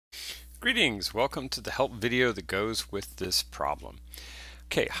Greetings, welcome to the help video that goes with this problem.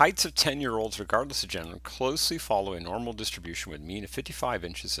 Okay, heights of 10-year-olds regardless of gender closely follow a normal distribution with mean of 55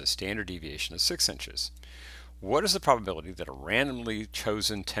 inches and a standard deviation of 6 inches. What is the probability that a randomly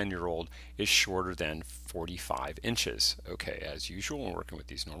chosen 10-year-old is shorter than 45 inches? Okay, as usual when working with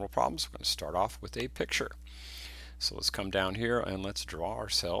these normal problems, we're going to start off with a picture. So let's come down here and let's draw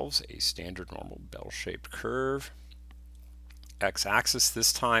ourselves a standard normal bell-shaped curve. X-axis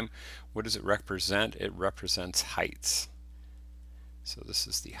this time, what does it represent? It represents heights. So this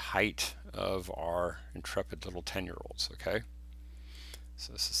is the height of our intrepid little 10-year-olds, okay?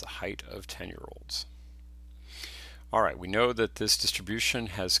 So this is the height of 10-year-olds. All right, we know that this distribution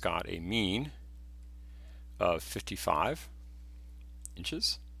has got a mean of 55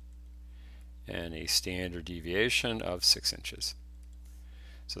 inches and a standard deviation of 6 inches.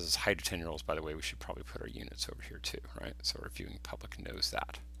 So this is height of 10-year-olds. By the way, we should probably put our units over here too, right? So our viewing public knows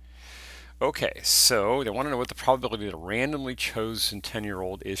that. Okay, so they want to know what the probability that a randomly chosen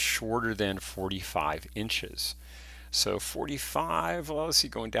 10-year-old is shorter than 45 inches. So 45, well, let's see,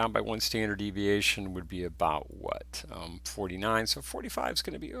 going down by one standard deviation would be about what? 49. So 45 is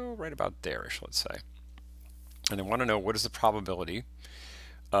going to be, right about there-ish, let's say. And they want to know what is the probability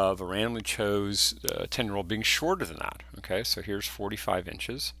of a randomly chose 10-year-old being shorter than that. Okay, so here's 45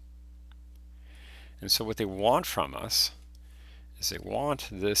 inches. And so what they want from us is they want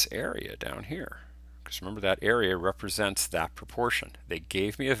this area down here. Because remember, that area represents that proportion. They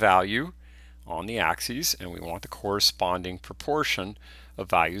gave me a value on the axes, and we want the corresponding proportion of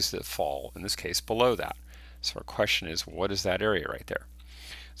values that fall, in this case, below that. So our question is, what is that area right there?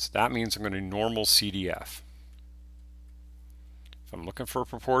 So that means I'm going to normal CDF. If I'm looking for a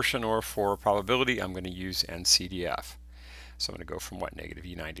proportion or for a probability, I'm going to use NCDF. So I'm going to go from what, negative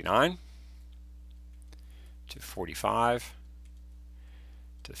E99 to 45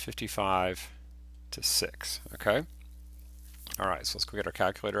 to 55 to 6. Okay? All right, so let's go get our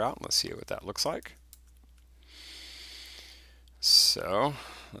calculator out and let's see what that looks like. So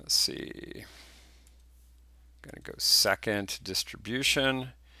let's see. I'm going to go second distribution,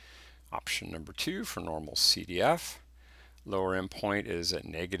 option number 2 for normal CDF. Lower end point is at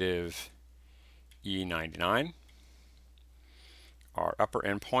negative E99. Our upper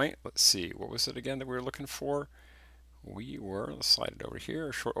end point, let's see, what was it again that we were looking for? Let's slide it over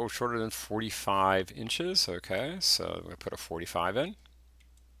here, shorter than 45 inches. Okay, so we're going to put a 45 in.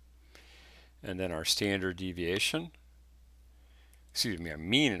 And then our standard deviation, our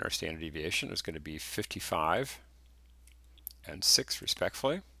mean in our standard deviation is going to be 55 and 6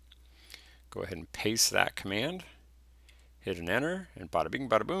 respectively. Go ahead and paste that command. Hit an enter, and bada bing,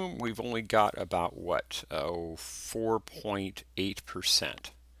 bada boom, we've only got about what?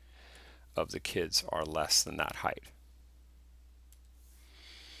 4.8% of the kids are less than that height.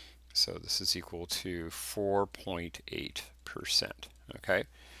 So this is equal to 4.8%. Okay?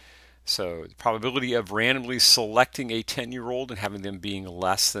 So the probability of randomly selecting a 10-year-old and having them being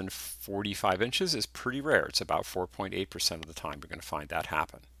less than 45 inches is pretty rare. It's about 4.8% of the time we're going to find that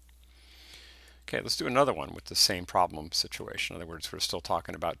happen. Okay, let's do another one with the same problem situation. In other words, we're still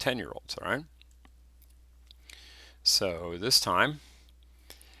talking about 10-year-olds, all right? So this time,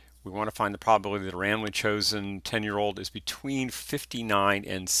 we want to find the probability that a randomly chosen 10-year-old is between 59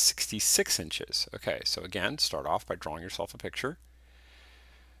 and 66 inches. Okay, so again, start off by drawing yourself a picture.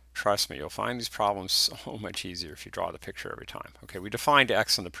 Trust me, you'll find these problems so much easier if you draw the picture every time. Okay, we defined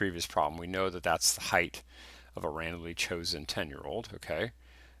X in the previous problem. We know that that's the height of a randomly chosen 10-year-old, okay?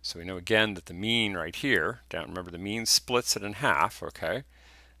 So we know again that the mean right here, remember the mean splits it in half, okay?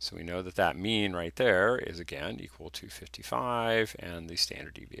 So we know that that mean right there is again equal to 55 and the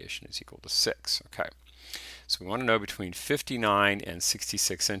standard deviation is equal to 6, okay? So we want to know between 59 and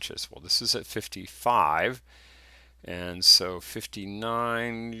 66 inches. Well, this is at 55, and so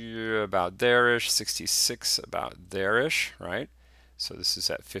 59 about there-ish, 66 about there-ish, right? So this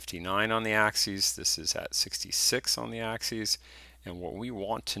is at 59 on the axes, this is at 66 on the axes. And what we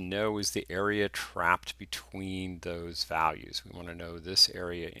want to know is the area trapped between those values. We want to know this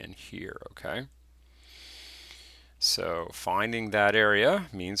area in here, okay? So finding that area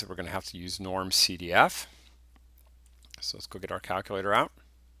means that we're going to have to use norm CDF. So let's go get our calculator out.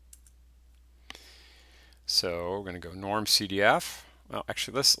 So we're going to go norm CDF. Well,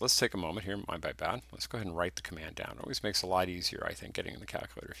 actually, let's take a moment here. My bad. Let's go ahead and write the command down. It always makes it a lot easier, I think, getting in the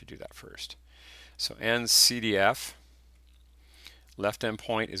calculator if you do that first. So NCDF. Left end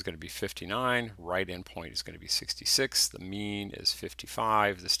point is going to be 59, right end point is going to be 66, the mean is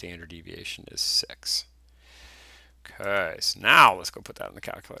 55, the standard deviation is 6. Okay, so now let's go put that in the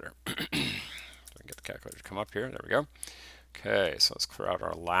calculator. Get the calculator to come up here, there we go. Okay, so let's clear out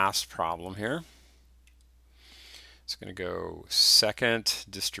our last problem here. It's going to go second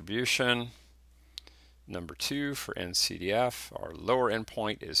distribution, number 2 for NCDF. Our lower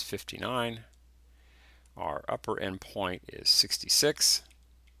endpoint is 59. Our upper endpoint is 66.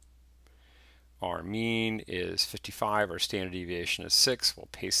 Our mean is 55. Our standard deviation is 6. We'll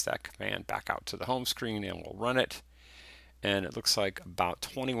paste that command back out to the home screen and we'll run it. And it looks like about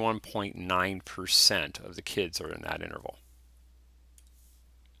 21.9% of the kids are in that interval.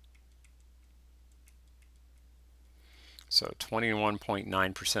 So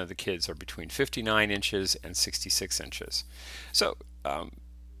 21.9% of the kids are between 59 inches and 66 inches. So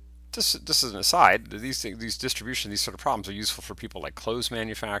this is an aside. These distributions, these sort of problems are useful for people like clothes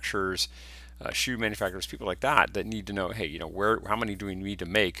manufacturers, shoe manufacturers, people like that need to know, hey, you know, how many do we need to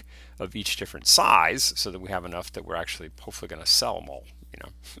make of each different size so that we have enough that we're actually hopefully going to sell them all. You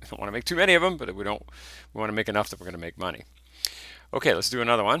know, we don't want to make too many of them, but we want to make enough that we're going to make money. Okay, let's do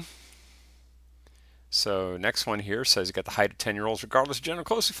another one. So next one here says you got the height of 10-year-olds regardless of gender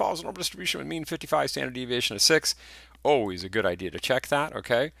closely follows a normal distribution with mean 55, standard deviation of 6. Always a good idea to check that,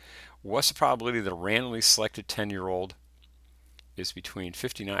 okay? What's the probability that a randomly selected 10-year-old is between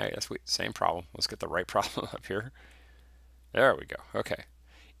 59, same problem. Let's get the right problem up here. There we go, okay.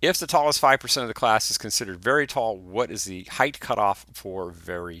 If the tallest 5% of the class is considered very tall, what is the height cutoff for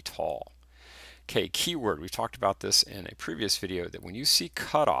very tall? Okay, keyword, we talked about this in a previous video, that when you see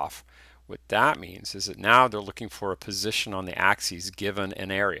cutoff, what that means is that now they're looking for a position on the axes given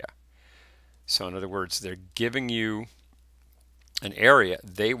an area. So in other words, they're giving you an area,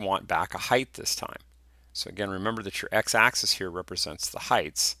 they want back a height this time. So again, remember that your x-axis here represents the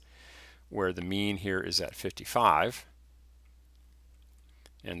heights, where the mean here is at 55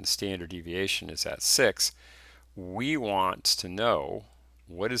 and the standard deviation is at 6. We want to know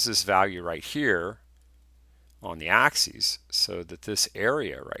what is this value right here on the axes so that this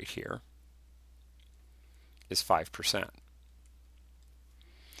area right here is 5%. In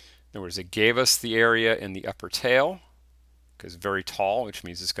other words, it gave us the area in the upper tail, because very tall, which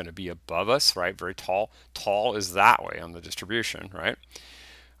means it's going to be above us, right? Very tall. Tall is that way on the distribution, right?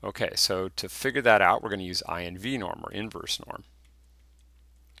 Okay, so to figure that out, we're going to use INV norm, or inverse norm.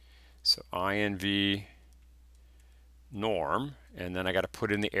 So INV norm, and then I got to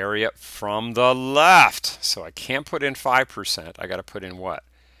put in the area from the left. So I can't put in 5%. I got to put in what?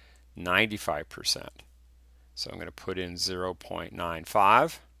 95%. So I'm going to put in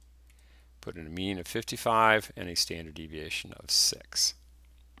 0.95, put in a mean of 55, and a standard deviation of 6.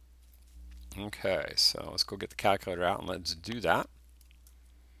 Okay, so let's go get the calculator out and let's do that.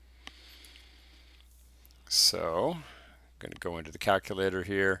 So I'm going to go into the calculator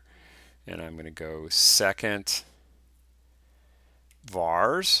here, and I'm going to go second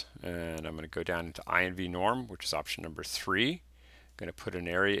vars, and I'm going to go down into INV norm, which is option number 3. I'm going to put an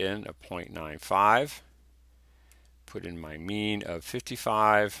area in of 0.95. Put in my mean of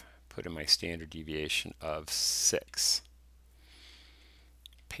 55, put in my standard deviation of 6.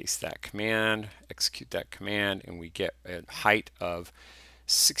 Paste that command, execute that command, and we get a height of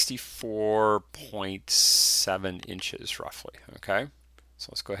 64.7 inches roughly, okay? So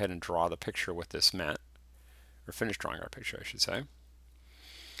let's go ahead and draw the picture of what this meant, or finish drawing our picture, I should say.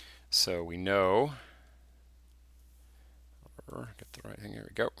 So we know, get the right thing, here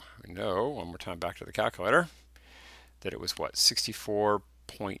we go. We know, one more time back to the calculator, that it was what,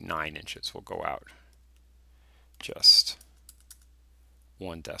 64.9 inches. We'll go out just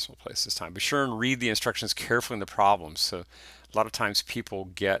one decimal place this time. Be sure and read the instructions carefully in the problem. So a lot of times people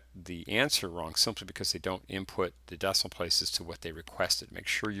get the answer wrong simply because they don't input the decimal places to what they requested. Make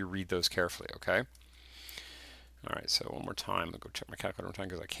sure you read those carefully, okay? All right, so one more time. I'll go check my calculator one time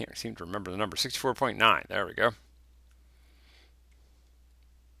because I can't seem to remember the number. 64.9. There we go.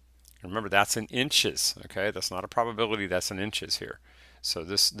 Remember, that's in inches, okay? That's not a probability, that's in inches here. So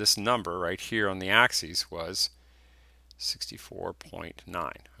this number right here on the axes was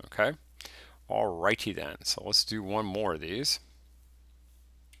 64.9, okay? Alrighty then, so let's do one more of these.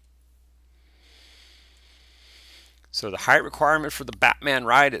 So the height requirement for the Batman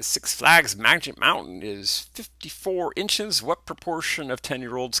ride at Six Flags Magic Mountain is 54 inches. What proportion of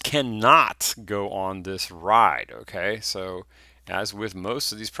 10-year-olds cannot go on this ride, okay? So as with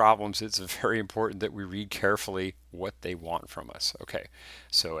most of these problems, it's very important that we read carefully what they want from us. Okay,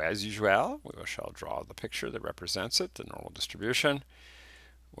 so as usual, we shall draw the picture that represents it, the normal distribution,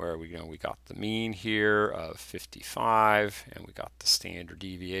 where we got the mean here of 55, and we got the standard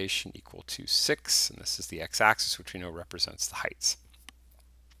deviation equal to 6, and this is the x-axis, which we know represents the heights.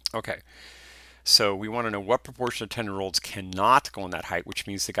 Okay, So we want to know what proportion of 10-year-olds cannot go on that height, which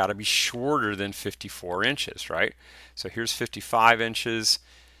means they got to be shorter than 54 inches, right? So here's 55 inches.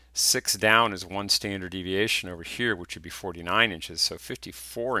 6 down is 1 standard deviation over here, which would be 49 inches. So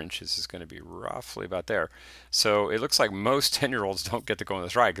 54 inches is going to be roughly about there. So it looks like most 10-year-olds don't get to go on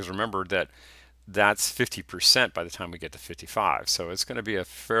this ride, because remember that that's 50% by the time we get to 55. So it's going to be a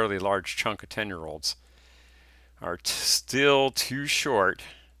fairly large chunk of 10-year-olds are still too short.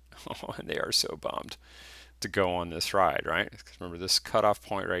 Oh, and they are so bummed to go on this ride, right? Remember, this cutoff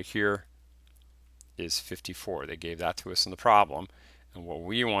point right here is 54. They gave that to us in the problem. And what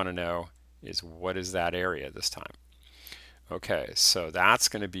we want to know is, what is that area this time? Okay, so that's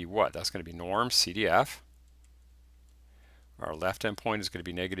going to be what? That's going to be norm CDF. Our left endpoint is going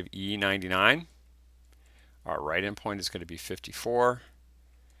to be negative E99. Our right endpoint is going to be 54.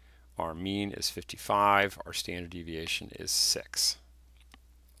 Our mean is 55. Our standard deviation is 6.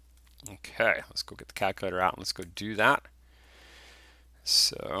 Okay, let's go get the calculator out and let's go do that.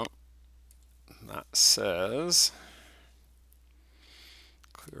 So that says,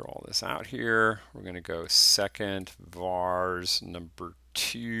 clear all this out here. We're going to go second vars number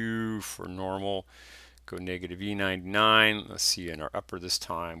 2 for normal. Go negative E99. Let's see, and our upper this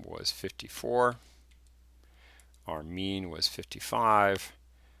time was 54. Our mean was 55.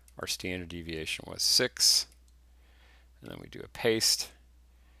 Our standard deviation was 6. And then we do a paste.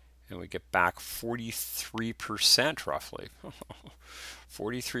 And we get back 43% roughly.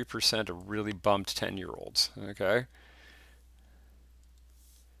 43% of really bumped 10-year-olds, okay?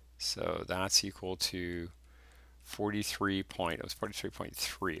 So that's equal to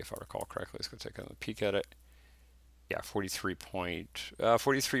 43.3 if I recall correctly. Let's go take a peek at it. Yeah,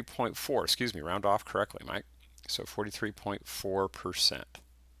 43.4, excuse me, round off correctly, Mike. So 43.4%.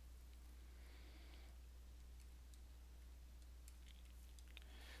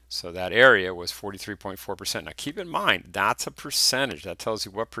 So that area was 43.4%. Now keep in mind, that's a percentage. That tells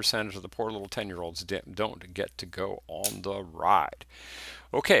you what percentage of the poor little 10-year-olds don't get to go on the ride.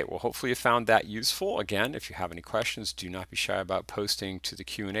 Okay, well, hopefully you found that useful. Again, if you have any questions, do not be shy about posting to the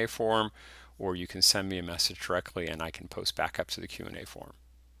Q&A forum, or you can send me a message directly and I can post back up to the Q&A forum.